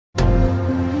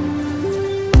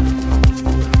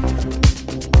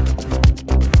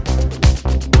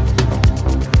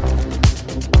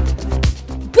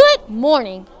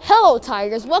morning. Hello,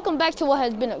 Tigers. Welcome back to what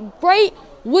has been a great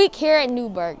week here at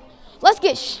Newburgh. Let's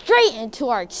get straight into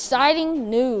our exciting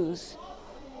news.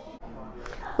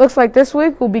 Looks like this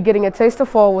week we'll be getting a taste of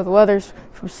fall with weathers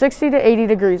from 60 to 80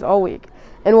 degrees all week.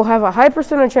 And we'll have a high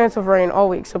percentage chance of rain all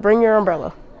week, so bring your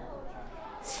umbrella.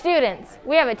 Students,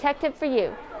 we have a tech tip for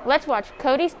you. Let's watch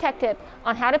Cody's tech tip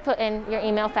on how to put in your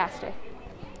email faster.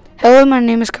 Hello, my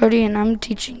name is Cody and I'm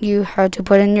teaching you how to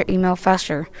put in your email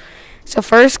faster. So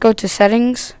first go to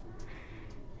Settings,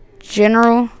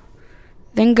 General,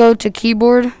 then go to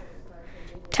Keyboard,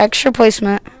 Text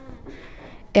Replacement,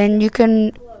 and you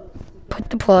can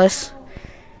put the plus.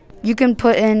 You can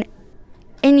put in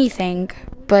anything,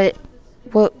 but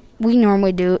what we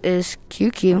normally do is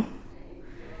QQ.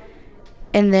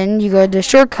 And then you go to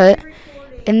Shortcut,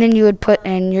 and then you would put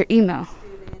in your email.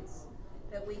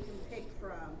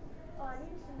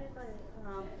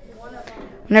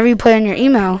 Whenever you put in your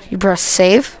email, you press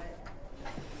Save.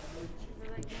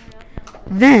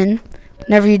 Then,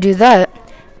 whenever you do that,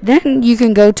 then you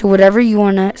can go to whatever you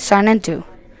want to sign into.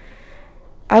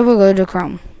 I will go to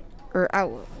Chrome, or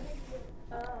Outlook.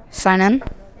 Sign in.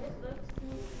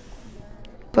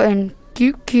 Put in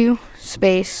QQ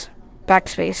space,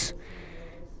 backspace,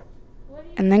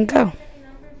 and then go.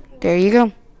 There you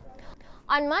go.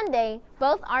 On Monday,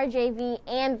 both our JV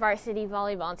and varsity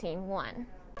volleyball team won.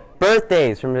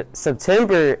 Birthdays from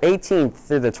September 18th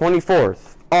through the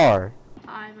 24th are...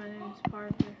 Hi, my name is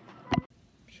Parker.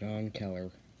 Sean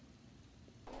Keller.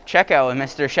 Check out what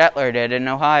Mr. Shetler did in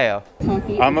Ohio.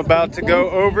 I'm about to go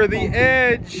over the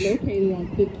edge. Daddy,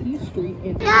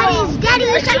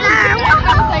 you're sugar.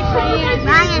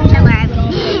 Ryan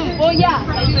sugar. Well, yeah.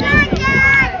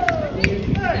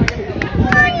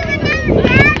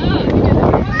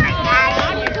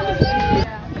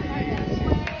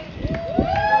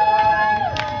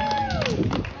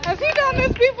 Has he done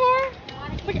this before?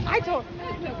 Like, I told him.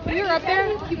 When you were up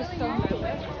there, he was so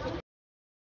nervous.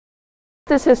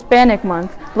 This Hispanic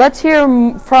month. Let's hear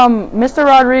from Mr.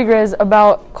 Rodriguez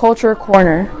about Culture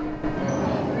Corner.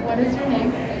 What is your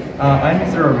name? I'm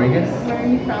Mr. Rodriguez. Where are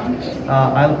you from?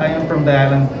 I am from the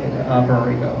island of Puerto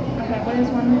Rico. Okay, what is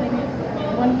one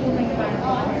cool thing about your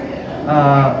culture?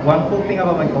 One cool thing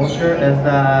about my culture is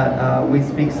that we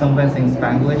speak sometimes in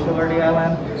Spanglish over the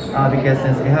island because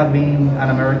since we have been an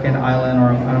American island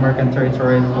or an American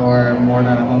territory for more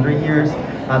than 100 years,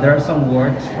 there are some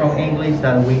words from English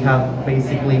that we have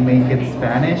basically make it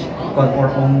Spanish, but our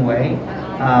own way.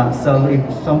 So if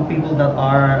some people that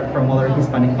are from other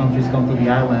Hispanic countries come to the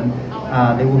island,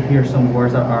 they will hear some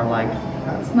words that are like,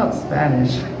 that's not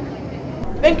Spanish.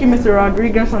 Thank you, Mr.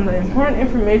 Rodriguez, on the important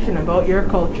information about your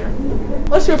culture.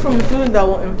 Let's hear from a student that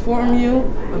will inform you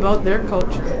about their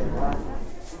culture.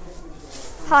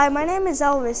 Hi, my name is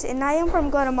Elvis, and I am from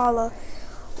Guatemala.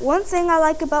 One thing I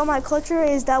like about my culture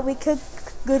is that we cook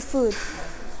good food.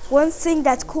 One thing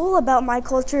that's cool about my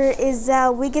culture is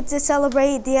that we get to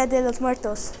celebrate Dia de los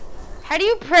Muertos. How do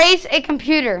you praise a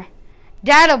computer?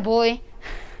 Data boy.